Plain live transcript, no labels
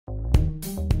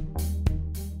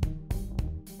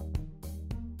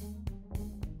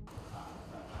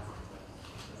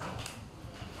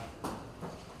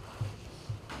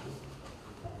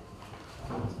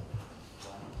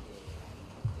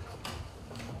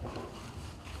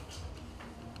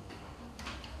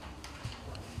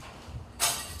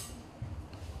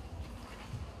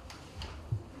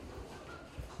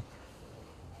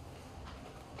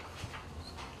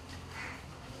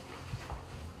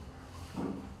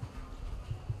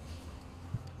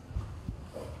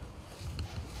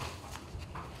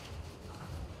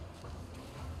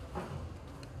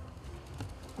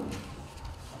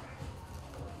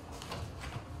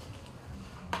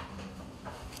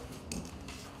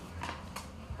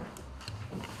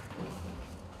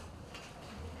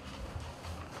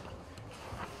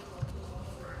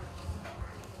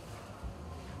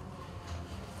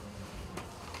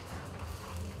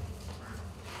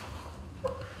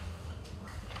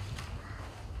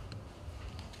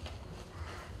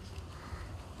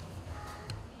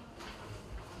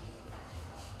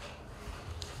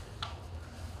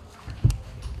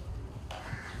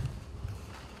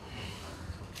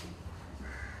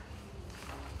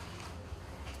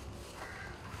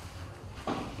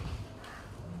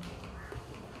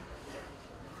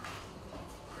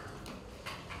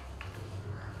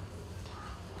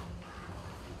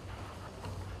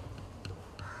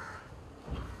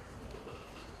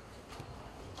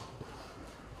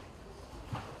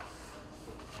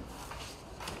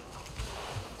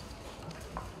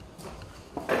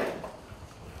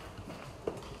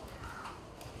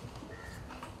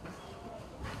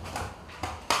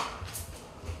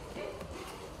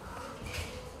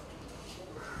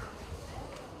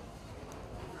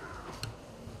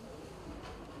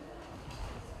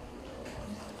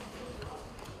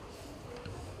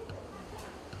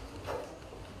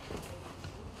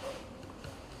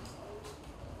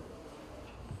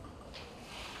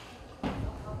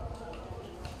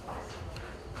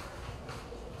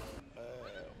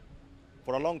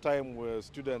For a long time,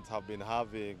 students have been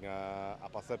having a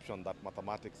perception that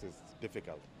mathematics is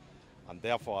difficult. And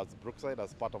therefore, as Brookside,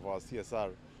 as part of our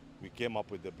CSR, we came up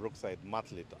with the Brookside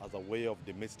mathlete as a way of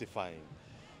demystifying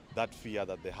that fear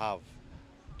that they have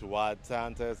towards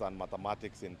sciences and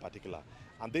mathematics in particular.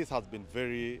 And this has been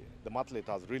the mathlete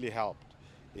has really helped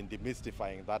in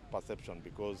demystifying that perception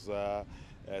because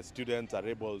students are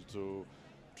able to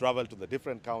travel to the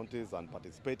different counties and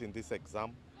participate in this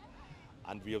exam.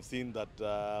 And we have seen that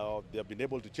they have been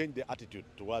able to change their attitude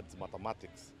towards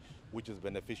mathematics, which is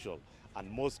beneficial. And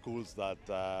most schools that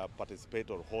participate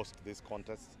or host this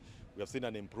contest, we have seen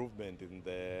an improvement in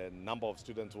the number of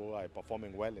students who are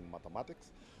performing well in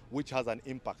mathematics, which has an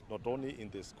impact not only in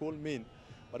the school mean,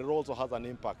 but it also has an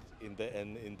impact in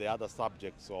the other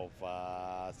subjects of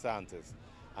sciences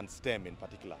and STEM in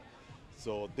particular.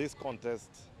 So this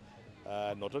contest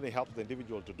not only helps the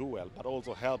individual to do well, but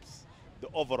also helps the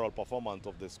overall performance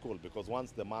of the school, because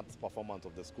once the maths performance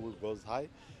of the school goes high,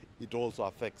 it also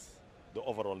affects the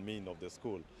overall mean of the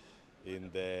school in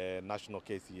the national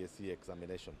KCSE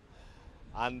examination.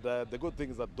 And the good thing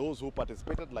is that those who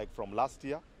participated, like from last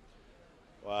year,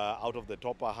 out of the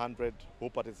top 100 who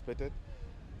participated,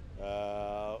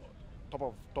 top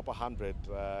 100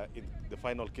 in the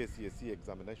final KCSE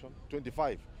examination,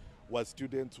 25 were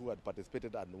students who had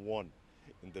participated and won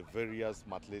in the various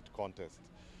mathlete contests.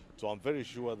 So I'm very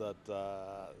sure that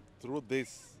through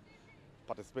this,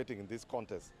 participating in this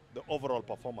contest, the overall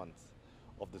performance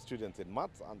of the students in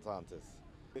maths and sciences.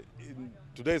 In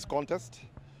today's contest,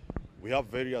 we have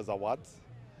various awards.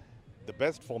 The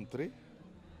best Form 3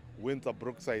 wins a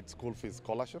Brookside school fees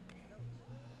scholarship,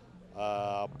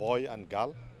 boy and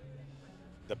girl.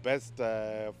 The best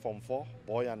Form 4,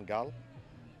 boy and girl,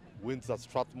 wins a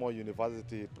Strathmore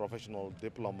University Professional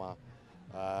Diploma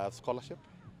scholarship.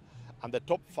 And the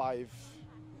top 5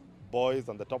 boys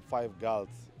and the top 5 girls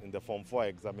in the Form 4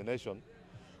 examination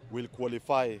will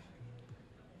qualify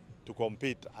to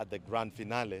compete at the grand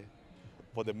finale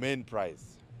for the main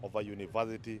prize of a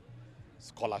university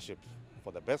scholarship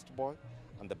for the best boy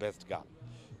and the best girl.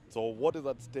 So what is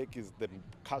at stake is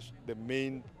the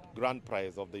main grand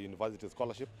prize of the university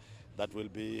scholarship that will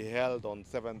be held on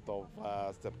 7th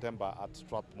of September at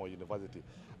Strathmore University.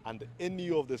 And any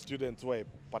of the students who are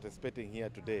participating here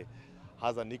today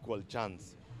has an equal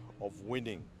chance of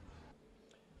winning.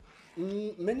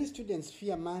 Many students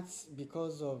fear maths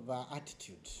because of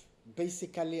attitude.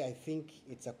 Basically, I think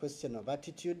it's a question of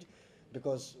attitude,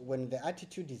 because when the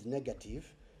attitude is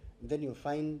negative, then you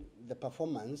find the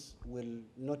performance will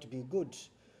not be good.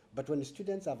 But when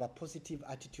students have a positive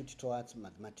attitude towards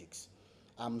mathematics,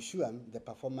 I'm sure the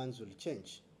performance will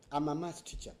change. I'm a maths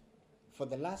teacher. For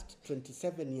the last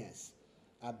 27 years,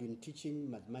 I've been teaching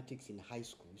mathematics in high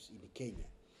schools in Kenya.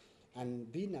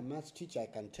 And being a maths teacher, I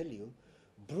can tell you,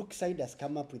 Brookside has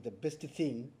come up with the best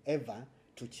thing ever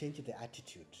to change the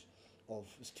attitude of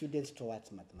students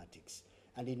towards mathematics.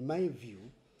 And in my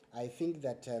view, I think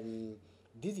that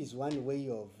this is one way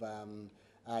of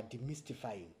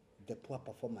demystifying the poor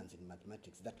performance in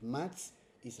mathematics, that maths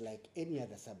is like any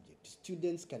other subject.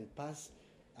 Students can pass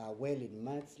well in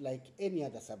maths like any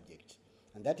other subject.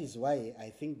 And that is why I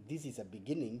think this is a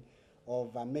beginning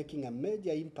of making a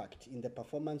major impact in the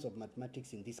performance of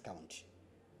mathematics in this county.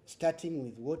 Starting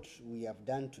with what we have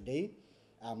done today,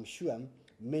 I'm sure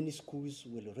many schools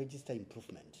will register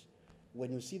improvement.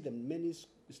 When you see the many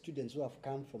students who have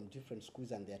come from different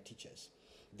schools and their teachers,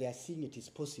 they are seeing it is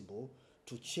possible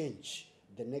to change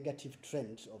the negative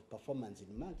trend of performance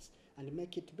in maths and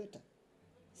make it better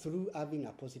through having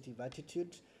a positive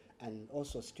attitude and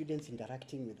also students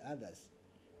interacting with others.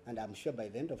 And I'm sure by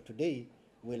the end of today,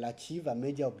 we'll achieve a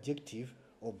major objective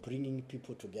of bringing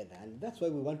people together. And that's why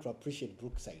we want to appreciate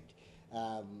Brookside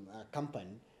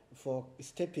company for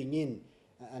stepping in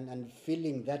and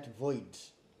filling that void.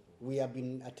 We have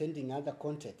been attending other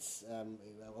contests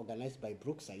organized by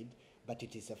Brookside, but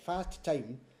it is the first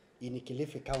time in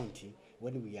Kilifi County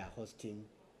when we are hosting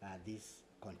this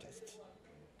contest.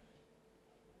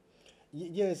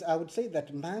 Yes, I would say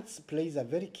that maths plays a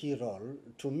very key role.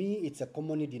 To me, it's a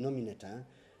common denominator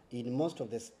in most of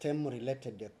the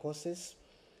STEM-related courses.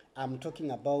 I'm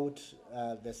talking about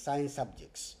the science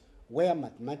subjects, where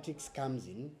mathematics comes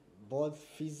in, both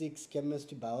physics,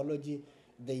 chemistry, biology,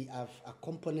 they have a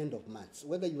component of maths,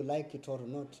 whether you like it or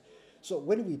not. So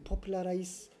when we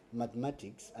popularize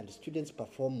mathematics and students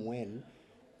perform well,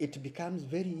 it becomes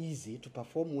very easy to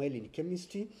perform well in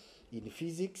chemistry, in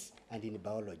physics, and in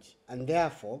biology. And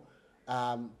therefore,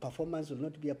 performance will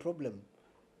not be a problem.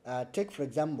 Take, for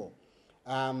example,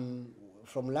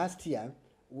 from last year,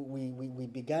 we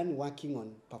began working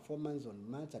on performance on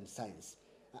maths and science.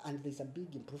 and there's a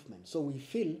big improvement. So we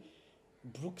feel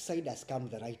Brookside has come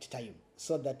the right time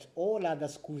so that all other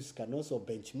schools can also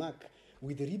benchmark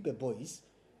with Ribe Boys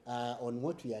on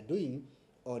what we are doing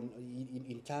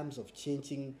in terms of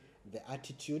changing the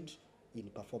attitude in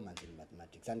performance in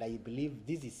mathematics. And I believe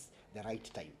this is the right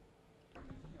time.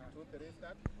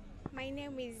 My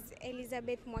name is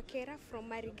Elizabeth Mwakera from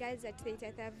Marigals at the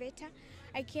Taveta.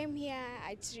 I came here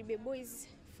at Ribe Boys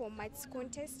for maths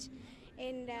contest,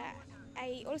 and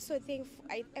I also thank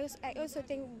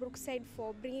Brookside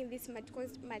for bringing this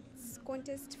maths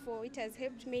contest, for it has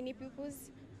helped many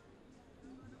pupils.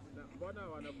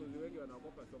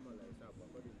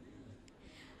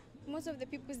 Most of the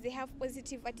pupils, they have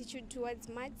positive attitude towards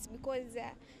maths because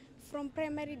from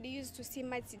primary they used to see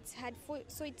maths it's hard for,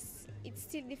 so it's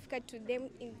still difficult to them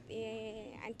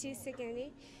until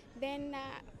secondary. Then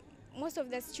most of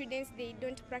the students, they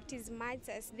don't practice maths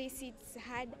as they see it's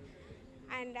hard,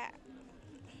 and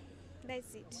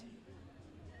that's it.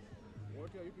 What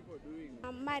are you people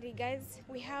doing? Mari guys,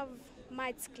 we have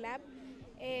maths club.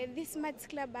 This maths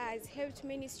club has helped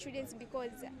many students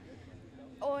because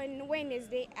on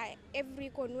Wednesday, every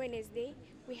week on Wednesday,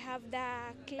 we have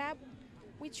the club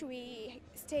which we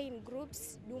stay in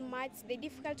groups, do maths. The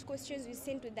difficult questions we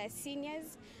send to the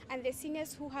seniors, and the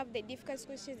seniors who have the difficult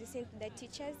questions they send to the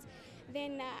teachers.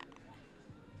 Then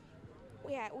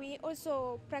we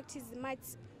also practice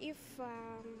maths if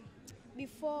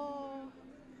before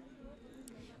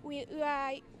we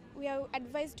are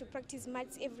advised to practice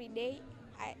maths every day,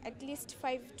 at least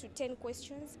 5 to 10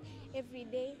 questions every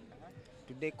day.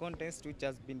 Today contest which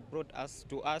has been brought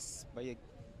to us by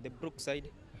the Brookside,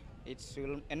 it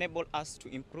will enable us to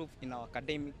improve in our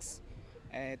academics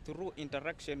through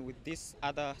interaction with these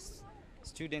other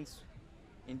students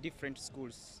in different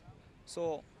schools.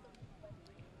 So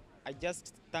I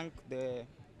just thank the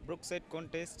Brookside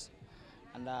contest,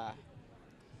 and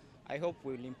I hope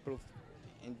we'll improve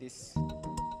in this.